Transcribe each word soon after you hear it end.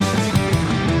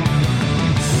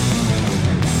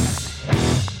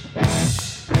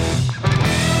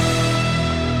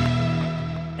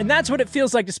that's what it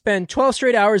feels like to spend 12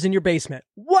 straight hours in your basement.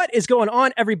 What is going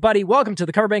on, everybody? Welcome to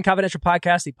the Cover Band Confidential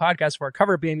Podcast, the podcast for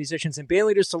cover band musicians and band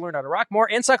leaders to learn how to rock more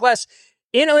and suck less.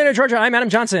 In Atlanta, Georgia, I'm Adam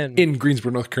Johnson. In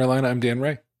Greensboro, North Carolina, I'm Dan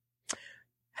Ray.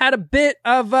 Had a bit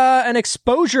of an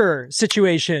exposure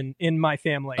situation in my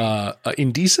family.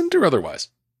 Indecent or otherwise?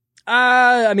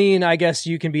 I mean, I guess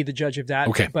you can be the judge of that.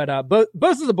 Okay. But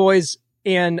both of the boys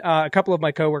and a couple of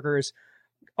my coworkers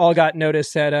all got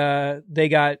notice that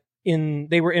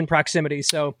they were in proximity.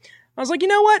 So I was like, you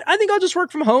know what? I think I'll just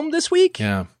work from home this week.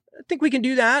 Yeah. I think we can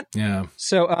do that. Yeah.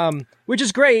 So, which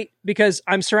is great because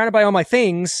I'm surrounded by all my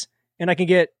things and I can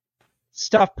get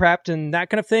stuff prepped and that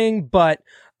kind of thing. But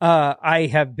I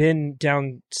have been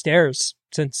downstairs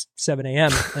since 7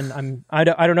 a.m. and I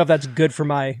don't know if that's good for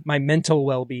my mental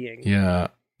well-being. Yeah.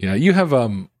 Yeah. You have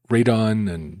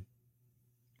radon and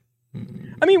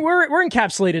I mean, we're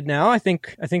encapsulated now. I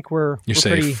think we're safe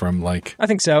pretty, from like, I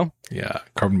think so. Yeah.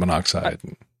 Carbon monoxide.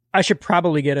 I should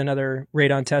probably get another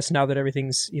radon test now that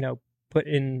everything's, put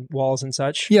in walls and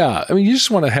such. Yeah. I mean, you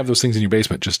just want to have those things in your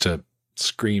basement just to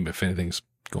scream if anything's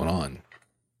going on.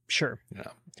 Sure.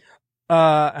 Yeah.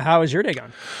 How was your day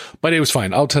gone? My day was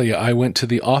fine. I'll tell you, I went to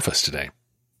the office today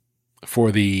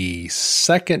for the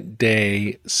second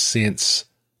day since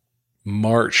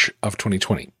March of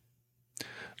 2020.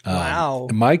 Wow.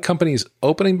 My company's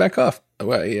opening back up.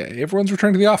 Everyone's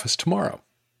returning to the office tomorrow.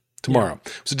 Yeah.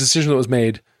 It was a decision that was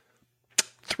made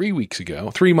 3 months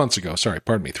ago,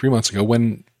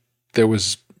 when there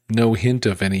was no hint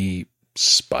of any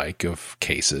spike of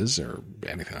cases or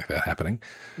anything like that happening.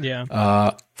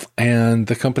 Yeah. And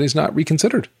the company's not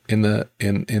reconsidered in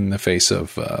the face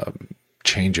of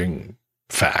changing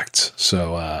facts.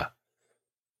 So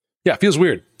yeah, it feels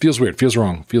weird. Feels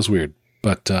wrong. Feels weird.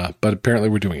 But apparently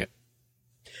we're doing it.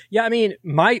 Yeah, I mean,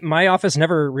 my office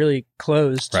never really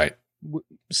closed. Right.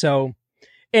 So,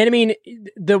 and I mean,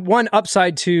 the one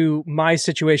upside to my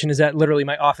situation is that literally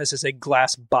my office is a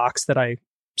glass box that I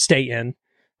stay in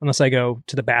unless I go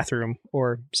to the bathroom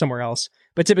or somewhere else.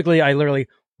 But typically I literally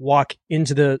walk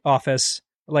into the office,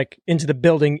 like into the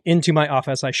building, into my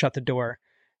office. I shut the door.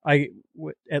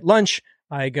 At lunch,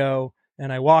 I go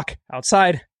and I walk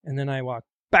outside and then I walk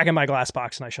back in my glass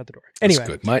box and I shut the door. Anyway,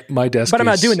 that's good. My desk, but I'm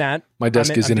not doing that. My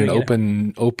desk is in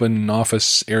an open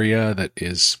office area that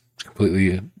is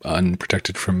completely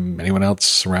unprotected from anyone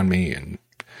else around me, and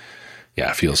yeah,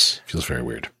 it feels very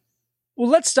weird. Well,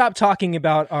 let's stop talking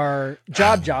about our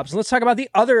jobs and let's talk about the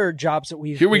other jobs that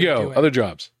we've. Here we go. Doing. Other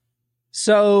jobs.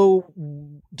 So,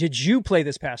 did you play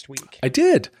this past week? I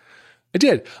did.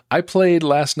 I played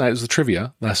last night. It was the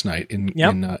trivia last night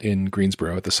in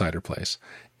Greensboro at the Cider Place.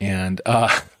 And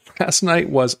last night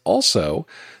was also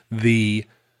the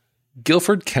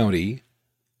Guilford County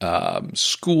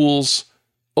schools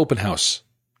open house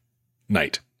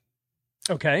night.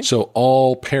 Okay. So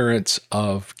all parents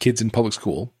of kids in public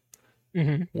school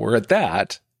were at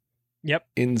that. Yep.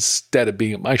 Instead of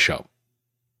being at my show.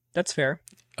 That's fair.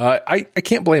 I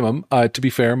can't blame them. To be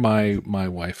fair, my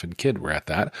wife and kid were at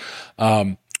that.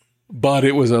 But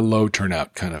it was a low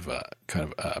turnout kind of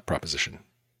a proposition.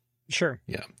 Sure.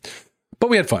 Yeah. But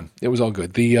we had fun. It was all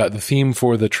good. The theme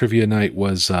for the trivia night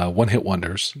was one-hit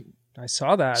wonders. I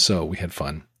saw that. So we had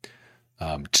fun.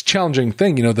 It's a challenging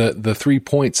thing. The 3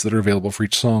 points that are available for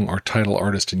each song are title,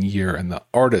 artist, and year. And the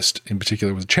artist in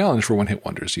particular was a challenge for one-hit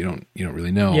wonders. You don't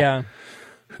really know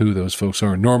who those folks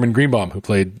are. Norman Greenbaum, who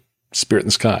played Spirit in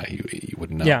the Sky. You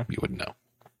wouldn't know. Yeah. You wouldn't know.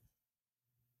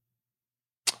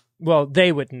 Well,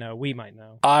 they wouldn't know. We might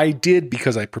know. I did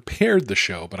because I prepared the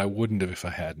show, but I wouldn't have if I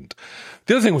hadn't.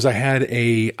 The other thing was I had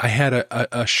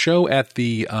a show at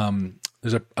the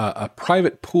there's a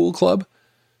private pool club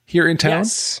here in town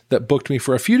that booked me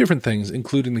for a few different things,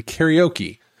 including the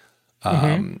karaoke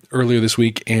earlier this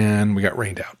week, and we got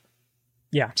rained out.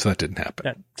 Yeah, so that didn't happen.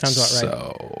 That sounds about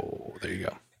right. So there you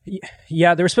go.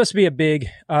 Yeah, there was supposed to be a big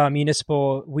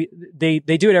municipal. They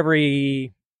do it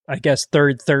every, I guess,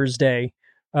 third Thursday.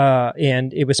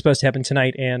 And it was supposed to happen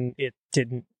tonight and it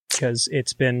didn't because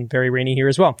it's been very rainy here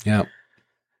as well. Yeah.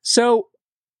 So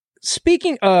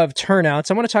speaking of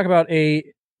turnouts, I want to talk about the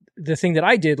thing that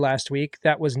I did last week.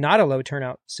 That was not a low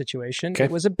turnout situation. Okay.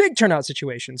 It was a big turnout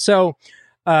situation. So,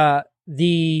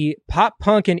 the Pop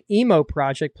Punk and Emo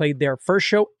Project played their first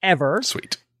show ever.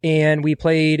 Sweet. And we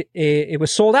played, it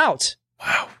was sold out.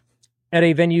 Wow. At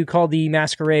a venue called the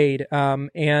Masquerade. So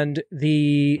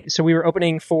we were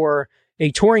opening for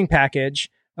a touring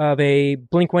package of a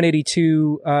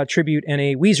Blink-182 tribute and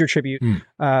a Weezer tribute.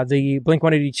 The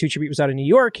Blink-182 tribute was out of New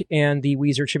York, and the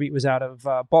Weezer tribute was out of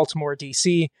Baltimore,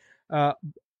 D.C.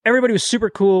 Everybody was super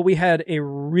cool. We had a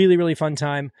really, really fun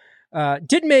time.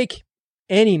 Did make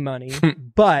any money,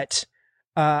 but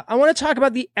I want to talk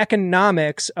about the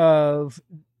economics of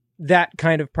that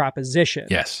kind of proposition.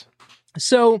 Yes.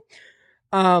 So,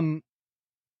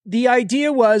 the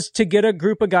idea was to get a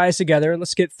group of guys together.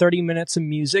 Let's get 30 minutes of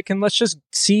music and let's just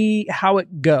see how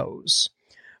it goes.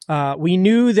 We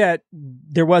knew that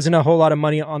there wasn't a whole lot of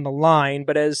money on the line,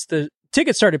 but as the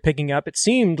tickets started picking up, it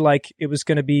seemed like it was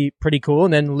going to be pretty cool.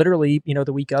 And then literally,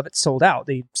 the week of it sold out.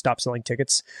 They stopped selling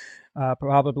tickets,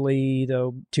 probably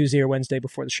the Tuesday or Wednesday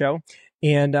before the show.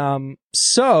 And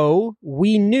so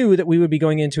we knew that we would be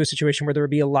going into a situation where there would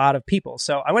be a lot of people.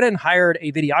 So I went ahead and hired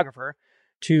a videographer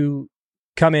to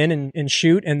come in and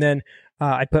shoot. And then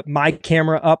I put my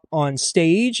camera up on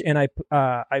stage, and I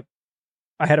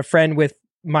had a friend with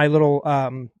my little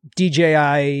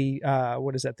DJI,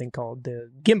 what is that thing called?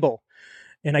 The gimbal.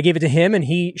 And I gave it to him and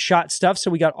he shot stuff.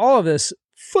 So we got all of this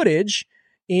footage,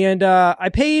 and I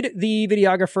paid the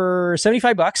videographer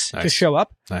 $75 to show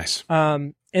up. Nice.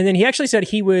 And then he actually said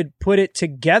he would put it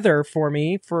together for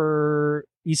me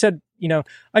he said,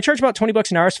 I charge about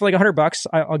 $20 an hour. So for like $100,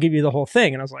 I'll give you the whole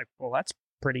thing. And I was like, well, that's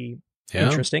pretty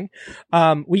interesting.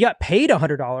 We got paid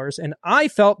 $100, and I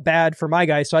felt bad for my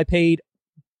guys. So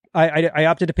I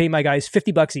opted to pay my guys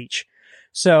 $50 each.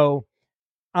 So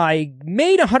I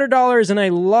made $100 and I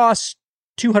lost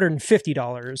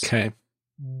 $250. Okay.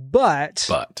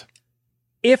 But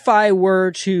if I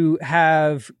were to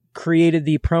have created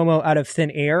the promo out of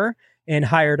thin air and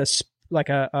hired a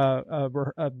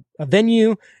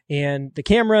venue and the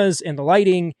cameras and the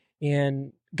lighting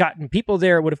and gotten people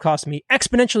there, it would have cost me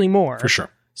exponentially more. For sure.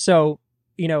 So,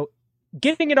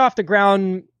 getting it off the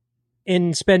ground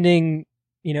and spending,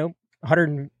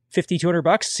 $150,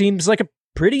 $200 seems like a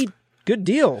pretty good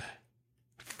deal.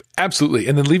 Absolutely.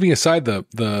 And then leaving aside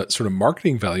the sort of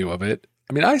marketing value of it,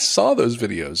 I mean, I saw those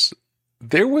videos.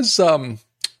 There was,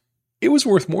 it was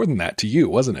worth more than that to you,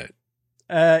 wasn't it?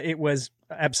 It was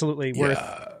absolutely worth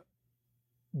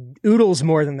oodles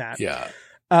more than that. Yeah.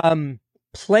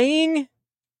 Playing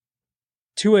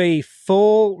to a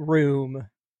full room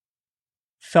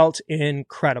felt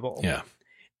incredible. Yeah.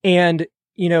 And,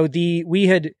 we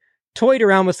had toyed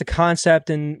around with the concept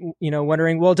and,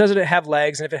 wondering, well, does it have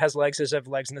legs? And if it has legs, does it have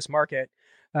legs in this market?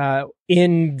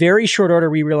 In very short order,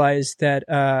 we realized that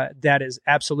that is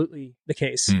absolutely the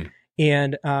case.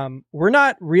 And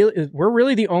we're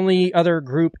really the only other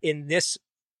group in this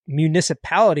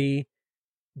municipality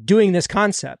doing this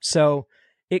concept. So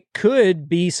it could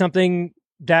be something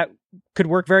that could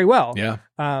work very well. Yeah.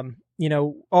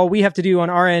 All we have to do on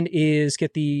our end is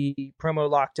get the promo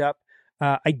locked up.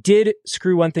 I did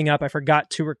screw one thing up. I forgot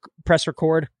to press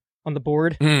record on the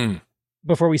board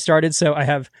before we started. So I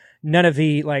have none of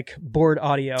the board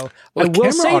audio. Well, I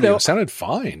will say audio though, sounded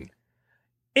fine.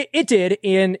 It did.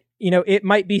 And, it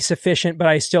might be sufficient, but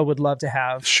I still would love to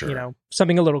have,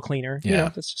 something a little cleaner. Yeah.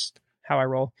 That's just how I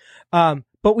roll.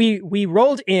 But we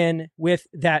rolled in with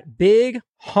that big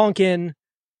honkin'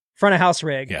 front of house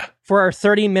rig for our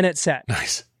 30-minute set.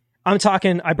 Nice. I'm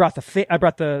talking, I brought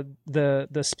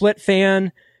the split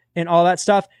fan and all that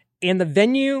stuff. And the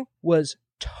venue was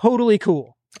totally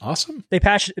cool. Awesome. They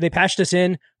patched us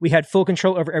in. We had full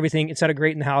control over everything. It sounded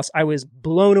great in the house. I was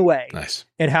blown away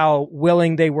at how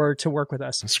willing they were to work with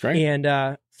us. That's great.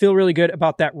 And feel really good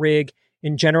about that rig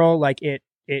in general. It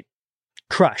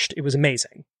crushed. It was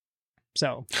amazing.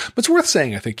 So, but it's worth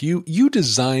saying, I think you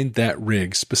designed that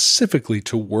rig specifically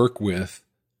to work with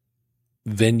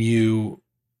venue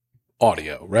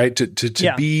audio, right?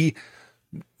 To be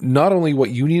not only what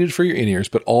you needed for your in-ears,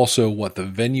 but also what the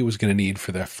venue was going to need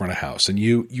for that front of house. And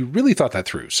you really thought that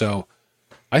through. So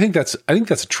I think that's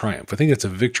a triumph. I think that's a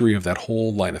victory of that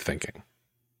whole line of thinking.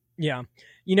 Yeah.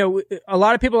 A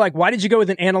lot of people are like, why did you go with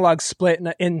an analog split?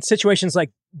 And situations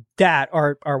like that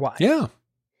are why. Yeah.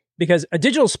 Because a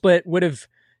digital split would have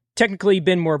technically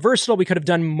been more versatile. We could have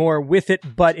done more with it,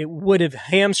 but it would have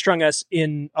hamstrung us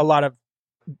in a lot of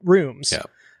rooms. Yeah.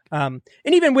 And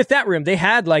even with that room, they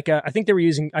had I think they were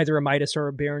using either a Midas or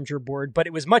a Behringer board, but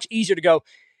it was much easier to go,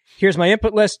 here's my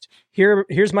input list.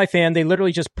 Here's my fan. They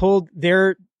literally just pulled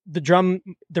the drum.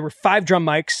 There were 5 drum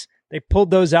mics. They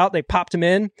pulled those out. They popped them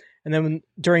in. And then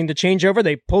during the changeover,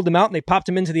 they pulled them out and they popped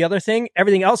them into the other thing.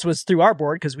 Everything else was through our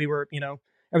board because we were,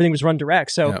 everything was run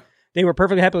direct. So they were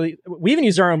perfectly happy. We even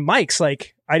used our own mics.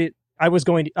 I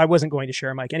wasn't going to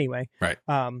share a mic anyway. Right.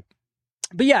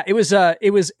 But yeah, it was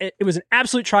an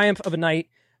absolute triumph of a night.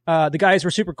 The guys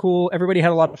were super cool. Everybody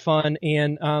had a lot of fun,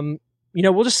 and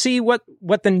we'll just see what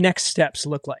the next steps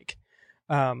look like.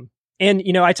 And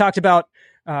I talked about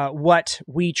what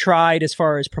we tried as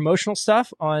far as promotional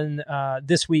stuff on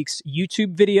this week's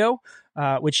YouTube video.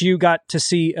 which you got to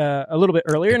see a little bit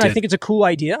earlier. And I think it's a cool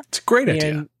idea. It's a great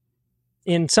idea.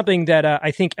 And something that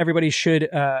I think everybody should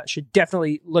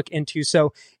definitely look into.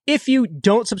 So if you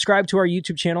don't subscribe to our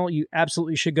YouTube channel, you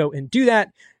absolutely should go and do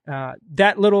that.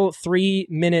 That little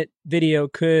 3-minute video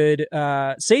could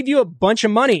save you a bunch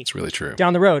of money. It's really true.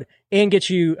 Down the road and get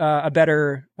you a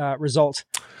better result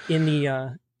in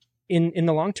the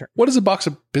long term. What does a box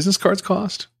of business cards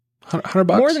cost?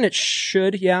 $100? More than it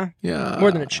should, yeah. Yeah.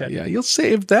 More than it should. Yeah, you'll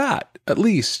save that at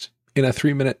least in a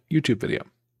 3-minute YouTube video.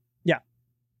 Yeah.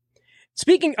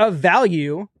 Speaking of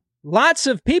value, lots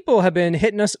of people have been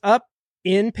hitting us up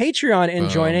in Patreon and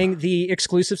joining the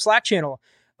exclusive Slack channel.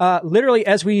 Literally,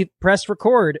 as we pressed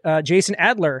record, Jason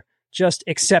Adler just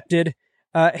accepted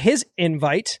his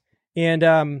invite.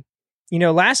 And,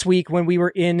 last week when we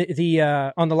were in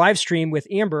on the live stream with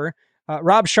Amber,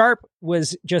 Rob Sharp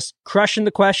was just crushing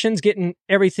the questions, getting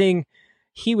everything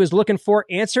he was looking for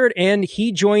answered, and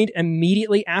he joined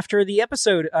immediately after the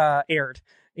episode aired.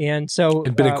 And so,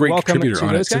 and been a great contributor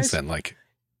on it since then.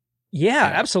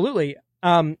 Yeah, absolutely.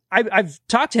 I've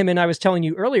talked to him, and I was telling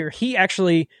you earlier,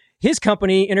 his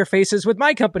company interfaces with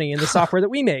my company and the software that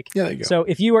we make. Yeah, there you go. So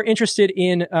if you are interested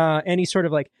in any sort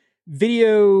of like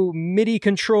video MIDI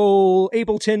control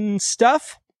Ableton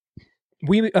stuff,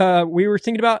 we were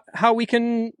thinking about how we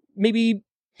can maybe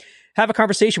have a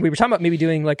conversation. We were talking about maybe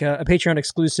doing like a Patreon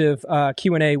exclusive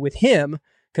Q&A with him,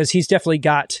 because he's definitely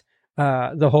got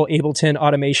the whole Ableton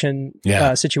automation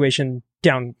situation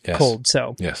down cold.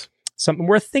 So something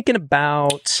worth thinking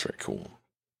about. That's very cool.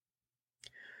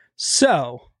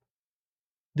 So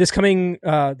this coming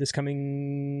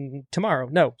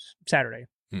Saturday,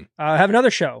 I have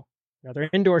another show, another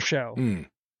indoor show.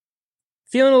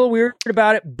 Feeling a little weird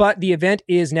about it, but the event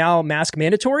is now mask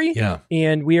mandatory. Yeah.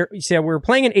 And we're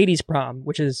playing an 80s prom,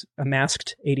 which is a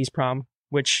masked 80s prom,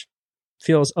 which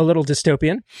feels a little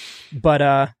dystopian,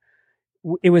 but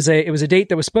it was a date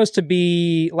that was supposed to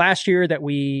be last year that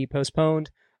we postponed.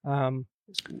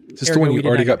 Is this the one you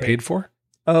already got paid for?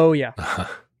 Oh yeah.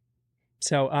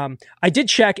 So I did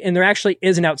check, and there actually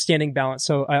is an outstanding balance.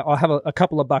 So I'll have a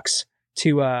couple of bucks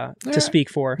to speak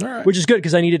for, which is good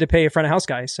because I needed to pay a front of house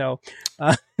guy. So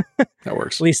that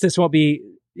works. At least this won't be.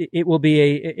 It will be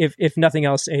if nothing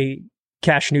else, a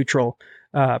cash neutral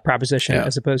proposition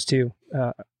as opposed to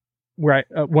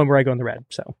one where I go in the red.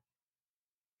 So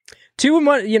 2 in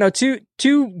 1,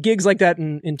 two gigs like that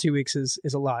in 2 weeks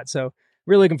is a lot. So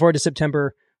really looking forward to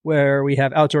September, where we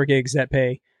have outdoor gigs that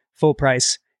pay full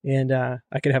price, and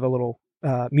I could have a little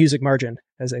music margin,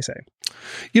 as they say.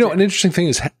 An interesting thing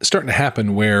is starting to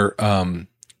happen where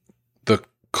the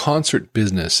concert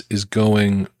business is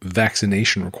going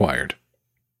vaccination required.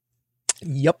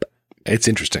 Yep. It's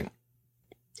interesting.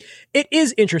 It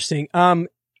is interesting.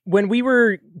 When we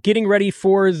were getting ready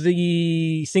for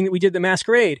the thing that we did, the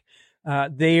masquerade,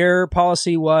 their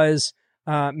policy was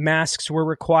masks were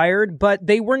required, but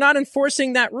they were not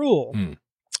enforcing that rule.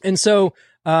 And so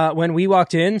when we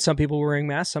walked in, some people were wearing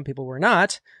masks, some people were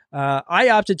not. I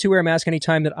opted to wear a mask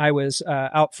anytime that I was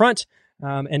out front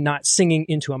and not singing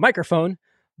into a microphone,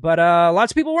 but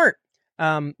lots of people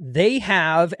weren't. They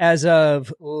have, as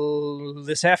of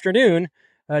this afternoon,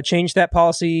 changed that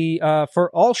policy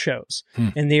for all shows.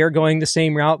 And they are going the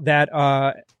same route that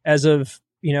as of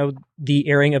the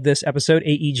airing of this episode,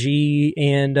 AEG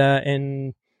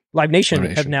and Live Nation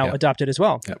have now adopted as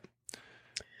well. Yep.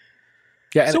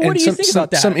 Yeah, so what do you think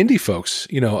about that? Some indie folks,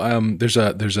 there's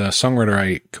a songwriter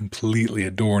I completely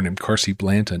adore named Carsey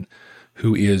Blanton,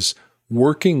 who is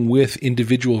working with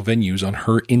individual venues on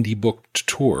her indie booked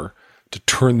tour to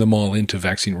turn them all into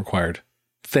vaccine required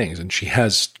things, and she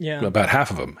has about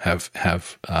half of them have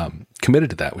committed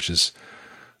to that, which is,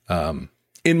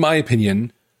 in my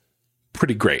opinion,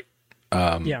 pretty great.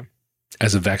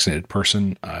 As a vaccinated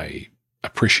person, I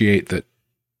appreciate that.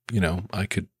 I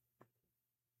could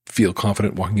feel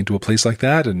confident walking into a place like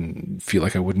that and feel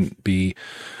like I wouldn't be,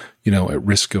 at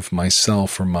risk of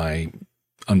myself or my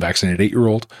unvaccinated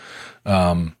 8-year-old.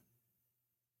 I'm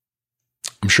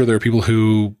sure there are people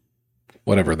who,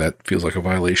 whatever, that feels like a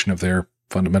violation of their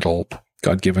fundamental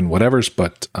God-given whatevers.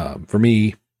 But for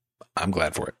me, I'm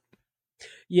glad for it.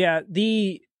 Yeah.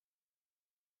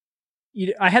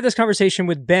 I had this conversation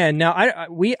with Ben. Now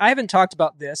I haven't talked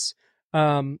about this,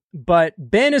 but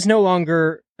Ben is no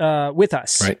longer with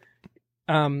us. Right.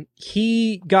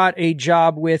 He got a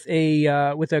job with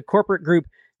a corporate group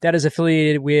that is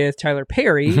affiliated with Tyler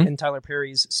Perry and Tyler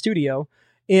Perry's studio.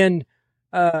 And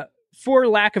for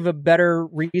lack of a better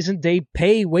reason, they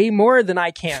pay way more than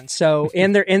I can. So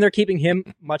and they're keeping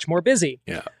him much more busy.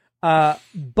 Yeah.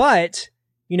 But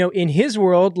in his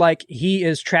world, like, he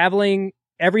is traveling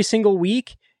every single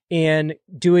week and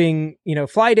doing,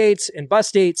 fly dates and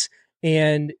bus dates.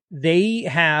 And they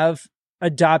have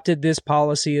adopted this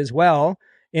policy as well.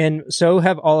 And so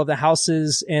have all of the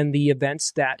houses and the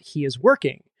events that he is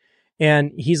working.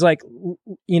 And he's like,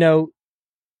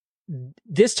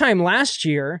 this time last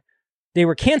year, they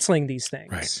were canceling these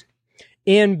things. Right.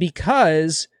 And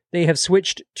because they have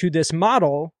switched to this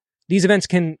model, these events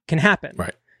can happen.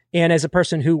 Right. And as a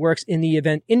person who works in the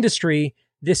event industry,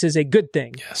 this is a good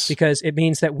thing. Yes. Because it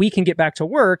means that we can get back to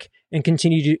work and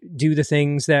continue to do the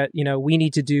things that, we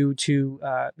need to do to,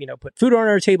 put food on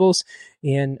our tables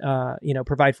and,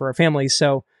 provide for our families.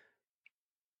 So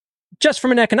just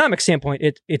from an economic standpoint,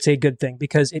 it's a good thing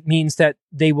because it means that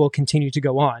they will continue to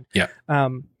go on. Yeah.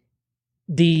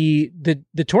 The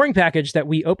touring package that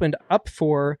we opened up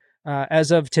for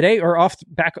as of today are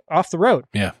back off the road.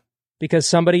 Yeah. Because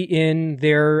somebody in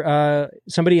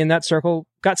that circle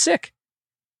got sick,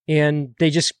 and they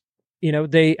just,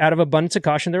 they out of abundance of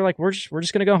caution, they're like, we're just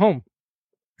going to go home.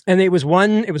 And it was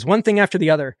one thing after the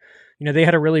other. They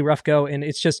had a really rough go, and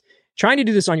it's just trying to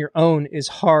do this on your own is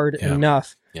hard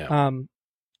enough. Yeah.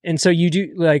 And so you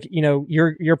do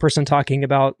your person talking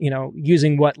about,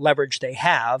 using what leverage they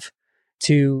have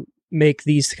to make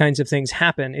these kinds of things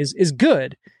happen is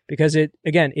good, because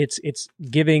it's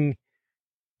giving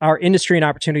our industry an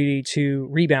opportunity to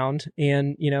rebound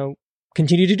and,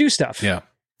 continue to do stuff. Yeah.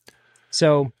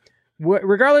 So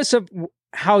regardless of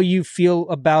how you feel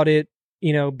about it,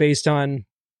 based on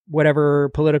whatever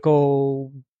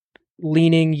political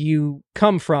leaning you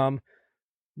come from,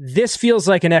 this feels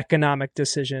like an economic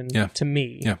decision to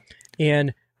me. Yeah.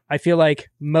 And I feel like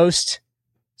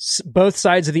both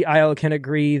sides of the aisle can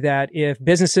agree that if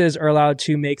businesses are allowed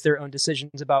to make their own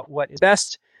decisions about what is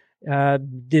best,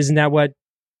 isn't that what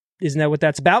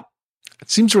that's about? It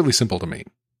seems really simple to me.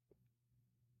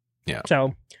 Yeah.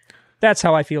 So that's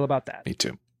how I feel about that. Me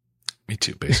too,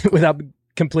 basically. Without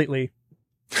completely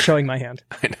showing my hand.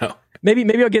 I know. Maybe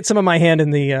I'll get some of my hand in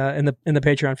the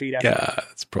Patreon feed after. Yeah,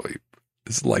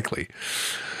 it's likely.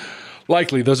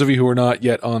 Likely, those of you who are not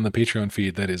yet on the Patreon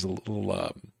feed, that is a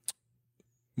little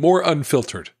more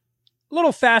unfiltered. A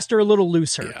little faster, a little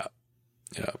looser.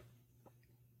 Yeah.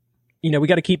 We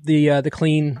got to keep the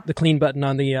clean button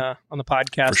on the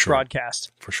podcast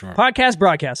broadcast. For sure. Podcast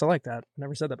broadcast. I like that.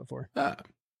 Never said that before. Podcast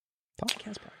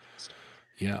broadcast.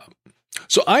 Yeah.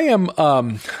 So I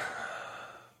am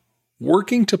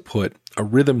working to put a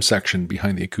rhythm section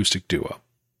behind the acoustic duo.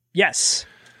 Yes.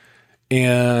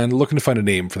 And looking to find a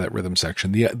name for that rhythm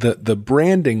section. The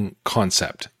branding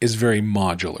concept is very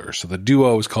modular. So the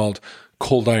duo is called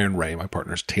Cold Iron Ray. My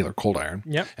partner's Taylor Cold Iron.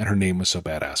 Yep. And her name was so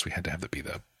badass, we had to have that be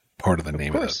the part of the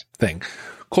name of the thing.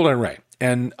 Cold Iron Ray.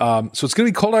 And so it's going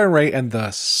to be Cold Iron Ray and the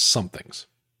somethings.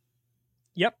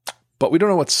 Yep. But we don't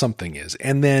know what something is.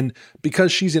 And then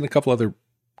because she's in a couple other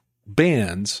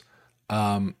bands,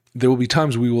 there will be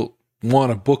times we will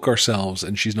want to book ourselves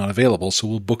and she's not available. So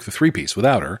we'll book the 3-piece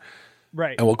without her.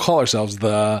 Right. And we'll call ourselves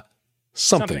the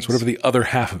somethings, whatever the other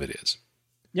half of it is.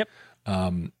 Yep.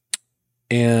 And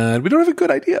we don't have a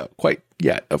good idea quite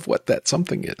yet of what that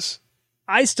something is.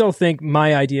 I still think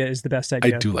my idea is the best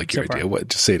idea. I do like your idea. What?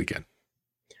 Just say it again.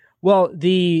 Well,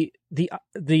 the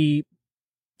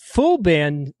full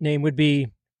band name would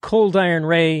be Cold Iron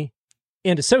Ray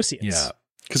and Associates. Yeah.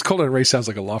 Because Cold Iron Ray sounds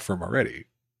like a law firm already.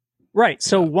 Right.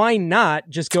 So why not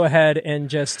just go ahead and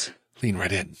just lean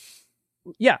right in?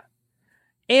 Yeah.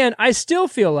 And I still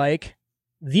feel like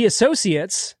the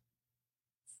Associates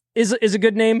is a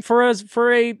good name for a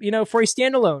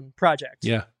standalone project.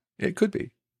 Yeah, it could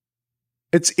be.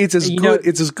 It's as good.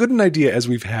 It's as good an idea as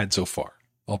we've had so far.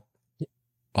 I'll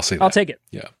say that. I'll take it.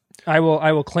 Yeah. I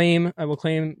will claim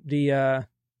the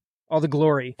all the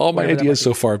glory. All my ideas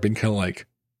so far have been kind of like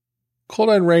Cold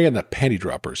Iron Ray and the Panty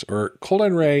Droppers, or Cold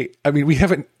Iron Ray. I mean,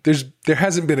 there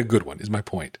hasn't been a good one, is my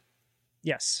point.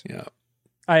 Yes. Yeah.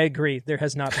 I agree. There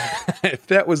has not been. If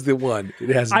that was the one, it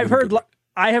hasn't.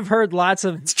 I have heard lots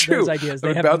of those ideas.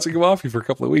 I've been bouncing them off you for a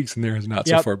couple of weeks, and there has not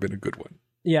so far been a good one.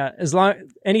 Yeah,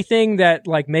 anything that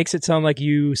like makes it sound like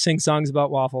you sing songs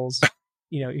about waffles,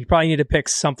 you probably need to pick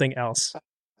something else.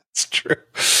 It's true.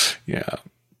 Yeah,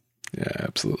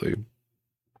 absolutely.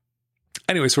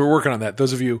 Anyway, so we're working on that.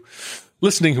 Those of you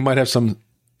listening who might have some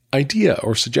idea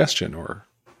or suggestion or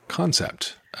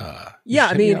concept, I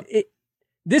mean,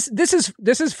 this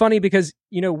is funny because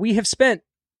we have spent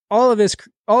all of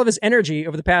his energy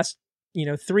over the past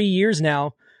 3 years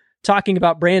now talking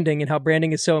about branding and how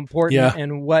branding is so important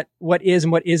and what is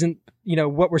and what isn't,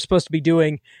 what we're supposed to be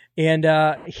doing. And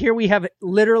here we have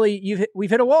literally we've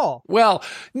hit a wall. Well,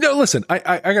 no, listen,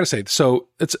 I got to say, so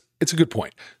it's a good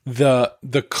point.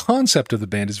 The concept of the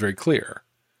band is very clear.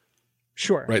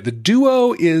 Sure. Right. The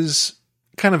duo is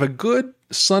kind of a good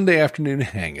Sunday afternoon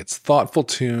hang. It's thoughtful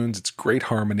tunes. It's great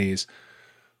harmonies.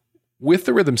 With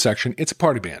the rhythm section, it's a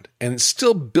party band, and it's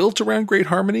still built around great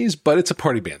harmonies, but it's a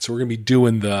party band. So we're going to be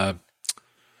doing the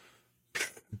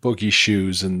Boogie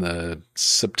Shoes and the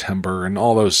September and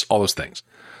all those things.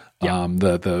 Yeah.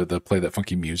 The Play That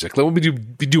Funky Music. We'll be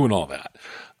doing all that.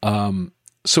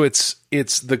 So it's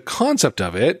the concept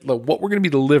of it, what we're going to be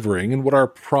delivering and what our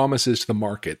promise is to the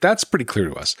market. That's pretty clear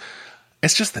to us.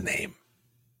 It's just the name.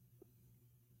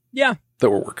 Yeah.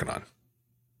 That we're working on.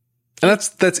 And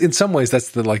that's in some ways, that's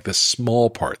the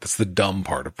small part. That's the dumb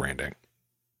part of branding.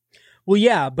 Well,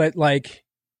 yeah, but like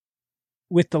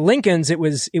with the Lincolns, it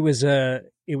was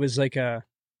like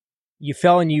you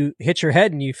fell and you hit your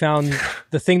head and you found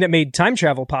the thing that made time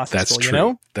travel possible. That's true. You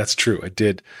know? That's true. I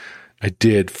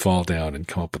did fall down and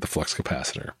come up with a flux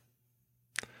capacitor.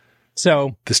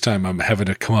 So this time I'm having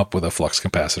to come up with a flux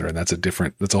capacitor, and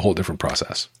that's a whole different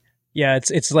process. Yeah,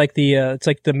 it's like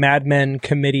the Mad Men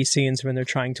committee scenes when they're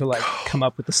trying to like come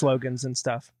up with the slogans and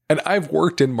stuff. And I've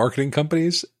worked in marketing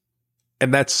companies,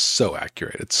 and that's so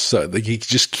accurate. It's so like you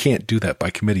just can't do that by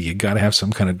committee. You got to have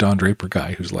some kind of Don Draper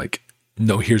guy who's like,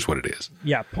 no, here's what it is.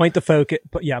 Yeah, point at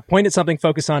something,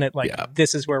 focus on it. Like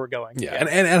this is where we're going. Yeah.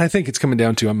 And I think it's coming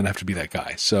down to I'm gonna have to be that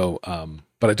guy. So,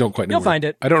 but I don't quite know. You'll find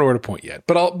it. I don't know where to point yet,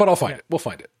 but I'll find it. We'll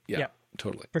find it. Yeah,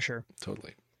 totally, for sure,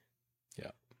 totally.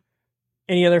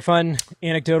 Any other fun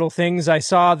anecdotal things? I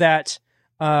saw that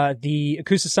the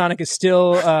Acoustasonic is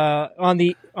still on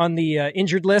the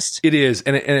injured list. It is,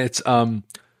 and it's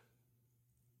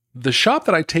the shop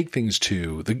that I take things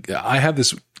to. I have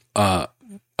this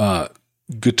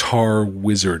guitar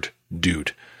wizard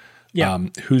dude,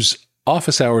 whose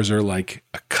office hours are like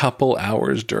a couple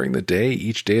hours during the day,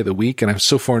 each day of the week, and I've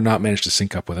so far not managed to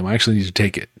sync up with him. I actually need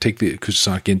to take the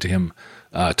Acoustasonic into him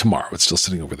tomorrow. It's still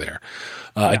sitting over there.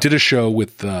 I did a show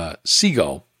with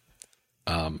Seagull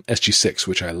SG6,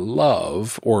 which I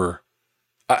love, or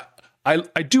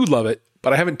I do love it,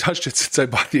 but I haven't touched it since I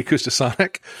bought the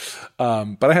Acoustasonic.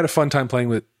 But I had a fun time playing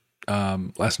with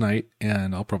it last night,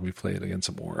 and I'll probably play it again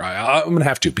some more. I'm going to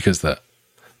have to, because the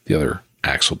other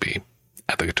acts will be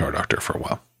at the Guitar Doctor for a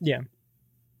while. Yeah.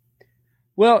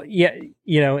 Well, yeah,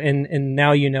 and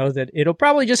now you know that it'll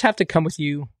probably just have to come with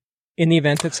you in the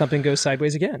event that something goes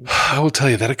sideways again. I will tell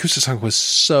you, that Acoustasonic was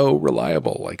so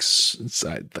reliable. Like,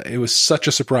 it was such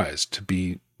a surprise to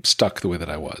be stuck the way that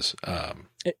I was.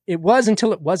 It was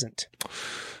until it wasn't.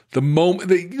 The moment,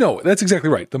 that's exactly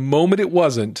right. The moment it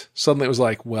wasn't, suddenly it was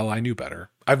like, well, I knew better.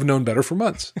 I've known better for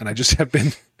months, and I've just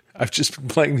been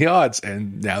playing the odds,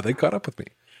 and now they caught up with me.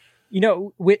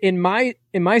 In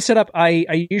my setup,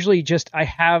 I usually I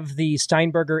have the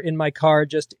Steinberger in my car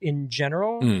just in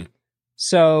general.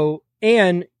 So,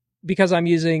 and because I'm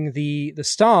using the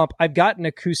Stomp, I've got an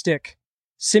acoustic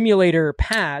simulator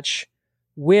patch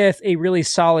with a really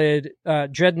solid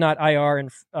Dreadnought IR and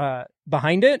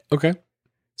behind it. Okay.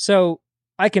 So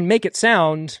I can make it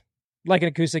sound like an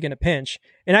acoustic in a pinch.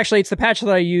 And actually, it's the patch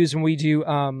that I use when we do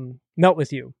Melt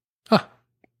With You. Huh.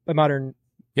 By Modern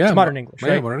English,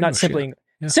 right? Modern Not English, Simply English.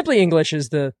 Yeah. Simply English is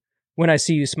the When I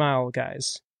See You Smile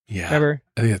guys. Yeah. Remember?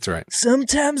 I think that's right.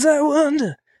 Sometimes I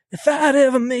wonder if I'd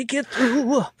ever make it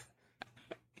through.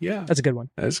 Yeah. That's a good one.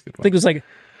 That's a good one. I think it was like,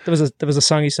 there was a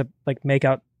song I used to like make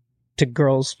out to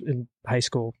girls in high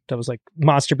school that was like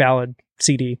Monster Ballad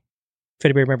CD. If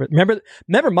anybody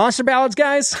remember Monster Ballads,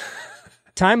 guys?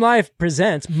 Time Life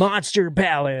presents Monster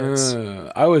Ballads.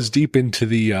 I was deep into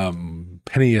the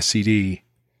Penny a CD.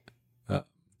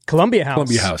 Columbia House.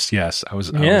 Columbia House, yes. I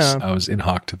was in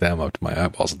hock to them up to my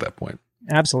eyeballs at that point.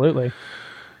 Absolutely.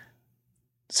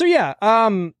 So yeah,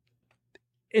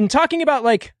 in talking about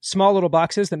like small little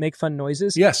boxes that make fun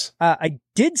noises, yes, I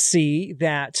did see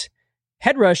that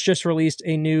Headrush just released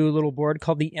a new little board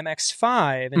called the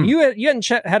MX5, and you hadn't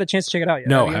had a chance to check it out yet.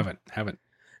 No, I haven't.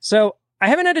 So I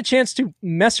haven't had a chance to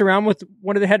mess around with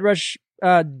one of the Headrush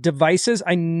devices.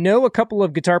 I know a couple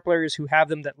of guitar players who have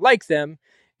them that like them,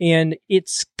 and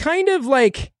it's kind of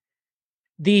like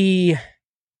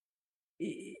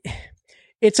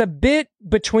it's a bit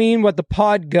between what the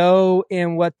Pod Go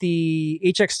and what the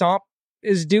HX Stomp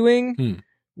is doing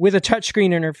with a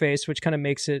touchscreen interface, which kind of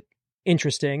makes it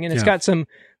interesting. And it's got some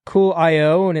cool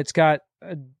I/O, and it's got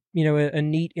a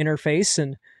neat interface.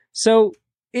 And so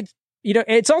it's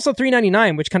also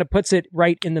 $399, which kind of puts it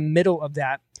right in the middle of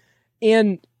that.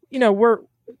 And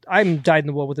I'm dyed in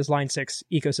the wool with this Line 6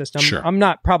 ecosystem. Sure. I'm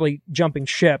not probably jumping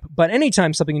ship, but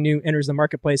anytime something new enters the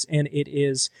marketplace and it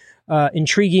is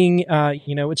intriguing,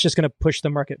 it's just going to push the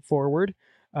market forward.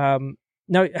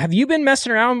 Now, have you been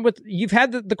messing around with? You've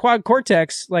had the Quad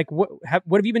Cortex. Like, what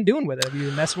have you been doing with it? Have you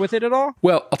been messing with it at all?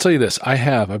 Well, I'll tell you this.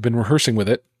 I've been rehearsing with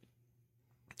it.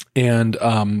 And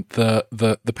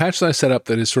the patch that I set up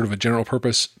that is sort of a general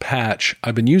purpose patch,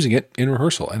 I've been using it in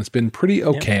rehearsal, and it's been pretty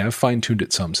okay. Yeah. I've fine-tuned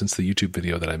it some since the YouTube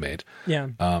video that I made. Yeah.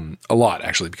 A lot,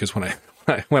 actually, because when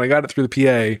I got it through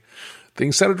the PA,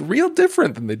 things sounded real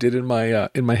different than they did in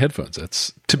my headphones.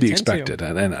 That's to be expected.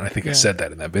 And I think I said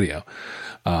that in that video.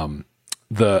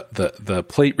 The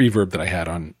plate reverb that I had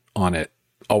on it,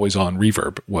 always on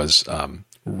reverb, was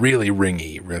really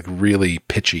ringy, really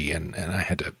pitchy, and I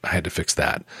had to fix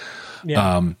that.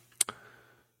 Yeah.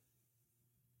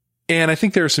 And I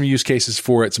think there are some use cases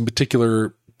for it, some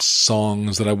particular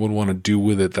songs that I would want to do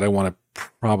with it that I want to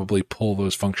probably pull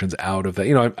those functions out of that.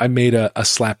 You know, I made a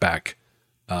slapback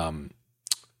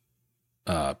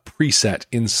preset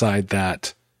inside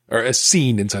that, or a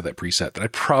scene inside that preset that I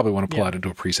probably want to pull out into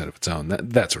a preset of its own,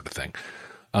 that sort of thing.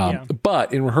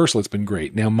 But in rehearsal, it's been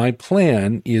great. Now, my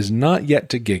plan is not yet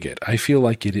to gig it. I feel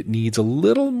like it needs a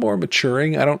little more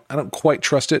maturing. I don't quite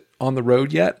trust it on the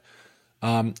road yet.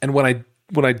 And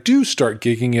when I do start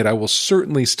gigging it, I will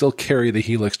certainly still carry the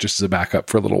Helix just as a backup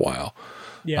for a little while.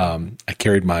 Yeah. I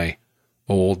carried my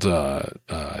old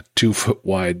 2-foot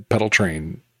wide pedal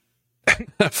train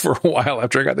for a while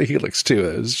after I got the Helix too.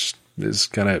 It was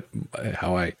kind of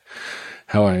how I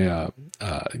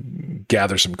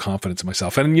gather some confidence in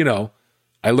myself. And,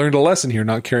 I learned a lesson here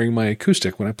not carrying my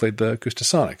acoustic when I played the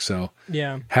Acoustasonic. So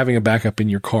having a backup in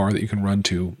your car that you can run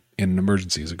to in an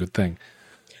emergency is a good thing.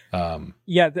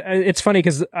 It's funny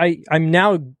because I'm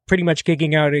now pretty much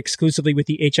gigging out exclusively with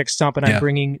the HX Stomp, and I'm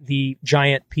bringing the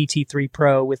giant PT3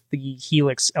 Pro with the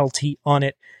Helix LT on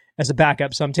it as a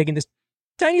backup. So I'm taking this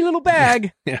tiny little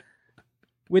bag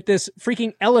with this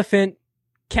freaking elephant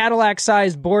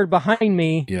Cadillac-sized board behind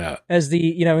me as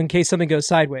the, in case something goes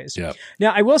sideways. Yeah.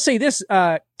 Now, I will say this,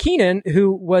 Keenan,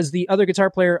 who was the other guitar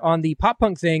player on the pop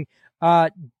punk thing,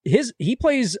 he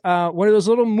plays one of those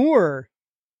little Moore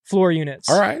floor units.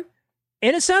 All right.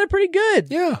 And it sounded pretty good.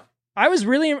 Yeah. I was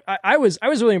really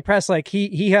really impressed. Like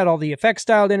he had all the effects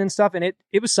dialed in and stuff, and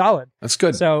it was solid. That's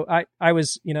good. So I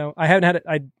was, I haven't had it.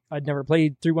 I'd never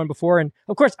played through one before, and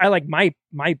of course I like my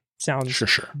sounds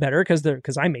better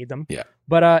because I made them. Yeah.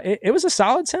 But it was a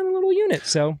solid sounding little unit.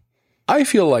 So I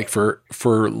feel like for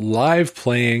live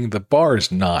playing, the bar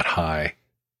is not high.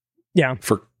 Yeah.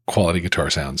 For quality guitar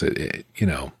sounds,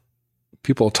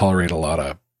 people tolerate a lot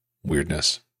of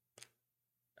weirdness.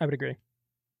 I would agree.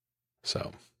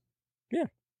 So. Yeah.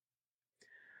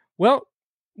 Well,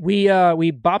 we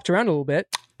bopped around a little bit.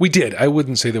 We did. I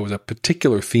wouldn't say there was a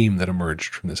particular theme that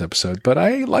emerged from this episode, but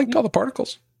I liked all the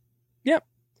particles. Yep.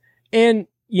 And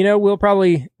we'll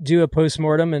probably do a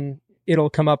postmortem, and it'll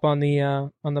come up on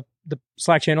the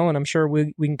Slack channel, and I'm sure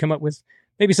we can come up with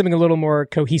maybe something a little more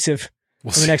cohesive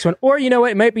for the next one. Or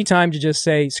it might be time to just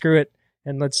say screw it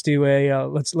and let's do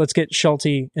let's get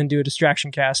Schulte and do a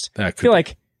distraction cast. I feel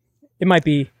like it might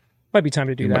be time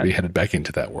to do that. Might be headed back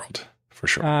into that world for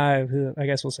sure. I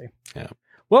guess we'll see. Yeah.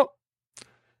 Well,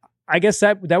 I guess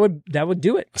that would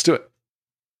do it. Let's do it.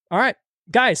 All right,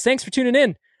 guys. Thanks for tuning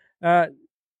in.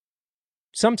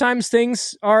 Sometimes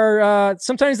things are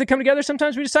sometimes they come together.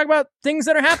 Sometimes we just talk about things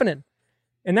that are happening,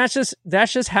 and that's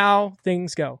just how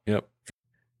things go. Yep.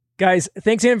 Guys,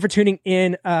 thanks again for tuning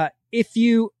in. If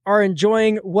you are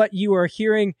enjoying what you are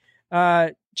hearing,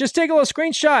 just take a little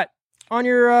screenshot on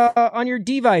your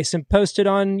device and post it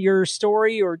on your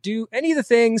story, or do any of the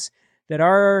things that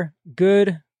our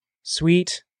good,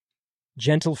 sweet,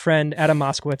 gentle friend Adam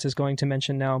Moskowitz is going to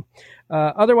mention now.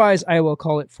 Otherwise, I will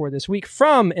call it for this week.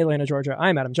 From Atlanta, Georgia,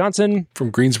 I'm Adam Johnson.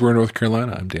 From Greensboro, North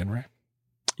Carolina, I'm Dan Ray.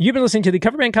 You've been listening to the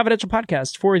Cover Band Confidential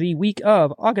podcast for the week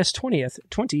of August 20th,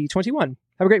 2021.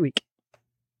 Have a great week.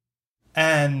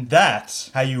 And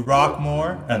that's how you rock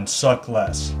more and suck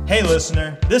less. Hey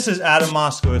listener, this is Adam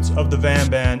Moskowitz of the Van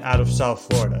Band out of South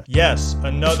Florida. Yes,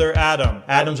 another Adam.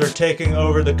 Adams are taking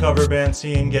over the cover band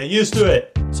scene. Get used to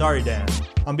it. Sorry, Dan.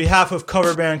 On behalf of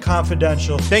Cover Band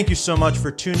Confidential, thank you so much for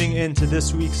tuning in to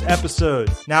this week's episode.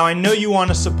 Now I know you want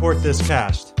to support this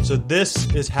cast, so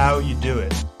this is how you do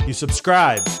it. you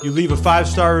subscribe, you leave a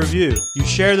 5-star review, you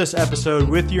share this episode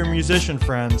with your musician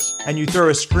friends, and you throw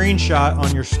a screenshot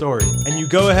on your story. And you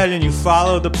go ahead and you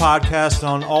follow the podcast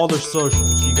on all their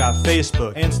socials. You got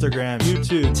Facebook, Instagram,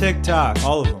 YouTube, TikTok,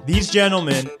 all of them. These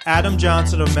gentlemen, Adam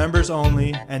Johnson of Members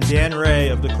Only and Dan Ray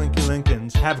of the Clinky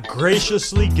Lincolns, have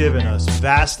graciously given us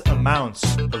vast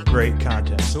amounts of great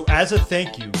content. So as a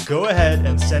thank you, go ahead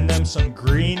and send them some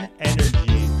green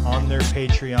energy on their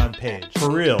Patreon page.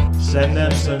 For real, send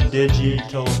them some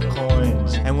digital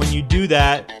coins. And when you do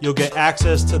that, you'll get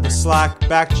access to the Slack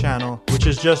back channel, which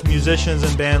is just musicians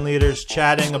and band leaders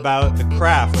chatting about the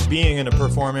craft of being in a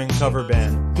performing cover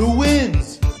band. The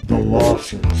wins, the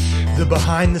losses, the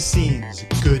behind the scenes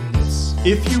goodness.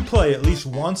 If you play at least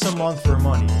once a month for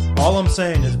money, all I'm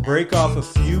saying is break off a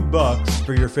few bucks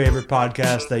for your favorite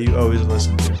podcast that you always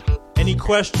listen to. Any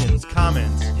questions,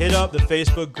 comments, hit up the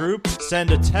Facebook group, send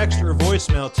a text or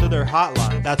voicemail to their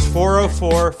hotline. That's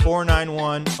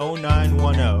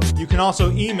 404-491-0910. You can also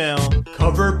email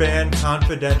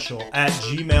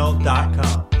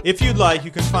coverbandconfidential@gmail.com. If you'd like,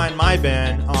 you can find my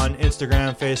band on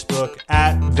Instagram, Facebook,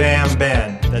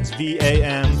 @VamBand. That's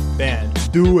VAM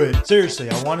Band. Do it. Seriously,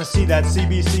 I want to see that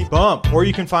CBC bump. Or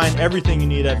you can find everything you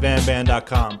need at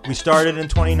VamBand.com. We started in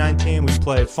 2019. We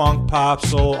play funk, pop,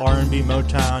 soul, R&B,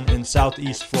 Motown in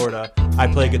Southeast Florida. I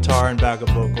play guitar and backup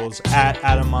vocals at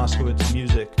Adam Moskowitz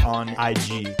Music on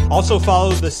IG. Also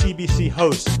follow the CBC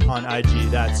host on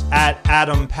IG. That's at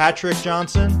Adam Patrick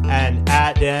Johnson and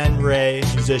at Dan Ray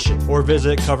Musician. Or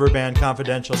visit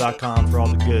coverbandconfidential.com for all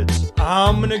the goods.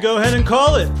 I'm going to go ahead and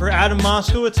call it. For Adam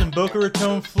Moskowitz in Boca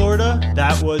Raton, Florida,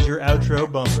 that was your outro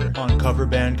bumper on Cover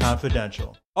Band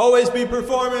Confidential. Always be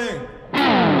performing!